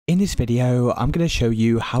In this video, I'm going to show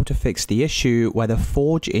you how to fix the issue where the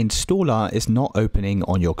Forge installer is not opening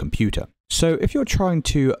on your computer. So if you're trying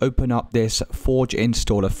to open up this Forge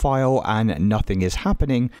installer file and nothing is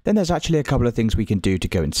happening, then there's actually a couple of things we can do to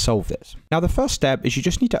go and solve this. Now the first step is you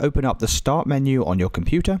just need to open up the Start menu on your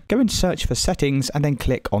computer, go and search for Settings and then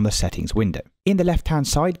click on the Settings window. In the left-hand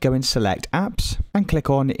side, go and select Apps and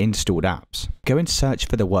click on Installed Apps. Go and search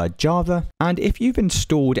for the word Java, and if you've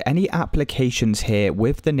installed any applications here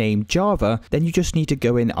with the name Java, then you just need to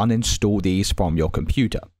go and uninstall these from your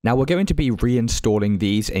computer. Now we're going to be reinstalling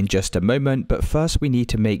these in just a moment, but first we need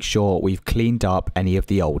to make sure we've cleaned up any of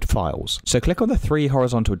the old files. So click on the three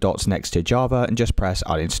horizontal dots next to Java and just press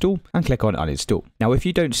Uninstall and click on Uninstall. Now if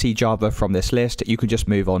you don't see Java from this list, you can just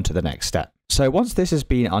move on to the next step. So once this has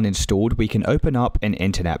been uninstalled, we can open up an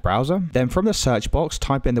internet browser. Then from the search box,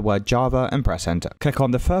 type in the word Java and press enter. Click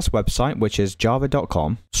on the first website, which is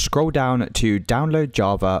java.com. Scroll down to download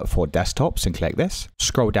Java for desktops and click this.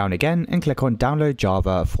 Scroll down again and click on download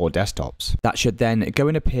Java for desktops. That should then go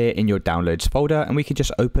and appear in your downloads folder, and we can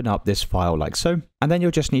just open up this file like so. And then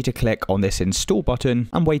you'll just need to click on this install button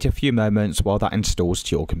and wait a few moments while that installs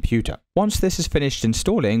to your computer. Once this is finished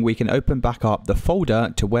installing, we can open back up the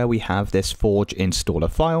folder to where we have this Forge installer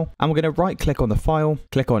file, and we're going to right click on the file,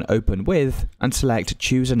 click on Open With, and select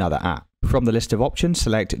Choose Another App. From the list of options,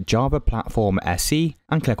 select Java Platform SE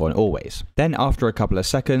and click on Always. Then after a couple of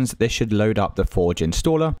seconds, this should load up the Forge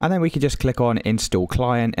installer, and then we can just click on Install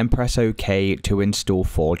Client and press OK to install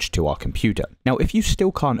Forge to our computer. Now, if you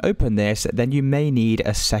still can't open this, then you may need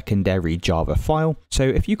a secondary Java file. So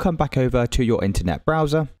if you come back over to your internet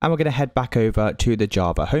browser, and we're going to head back over to the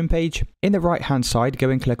Java homepage, in the right-hand side,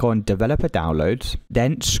 go and click on Developer Downloads,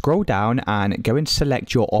 then scroll down and go and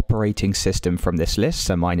select your operating system from this list.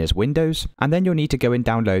 So mine is Windows. And then you'll need to go and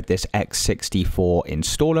download this x64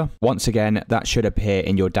 installer. Once again, that should appear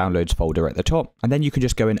in your downloads folder at the top. And then you can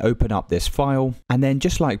just go and open up this file. And then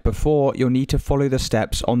just like before, you'll need to follow the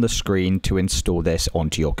steps on the screen to install this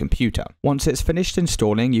onto your computer. Once it's finished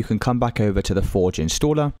installing, you can come back over to the Forge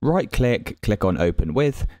installer, right click, click on Open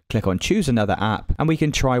With, click on Choose Another App, and we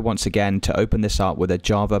can try once again to open this up with a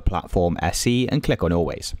Java Platform SE and click on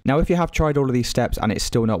Always. Now, if you have tried all of these steps and it's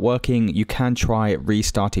still not working, you can try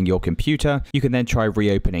restarting your computer. You can then try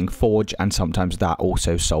reopening Forge, and sometimes that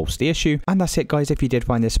also solves the issue. And that's it, guys. If you did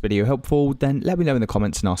find this video helpful, then let me know in the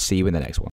comments and I'll see you in the next one.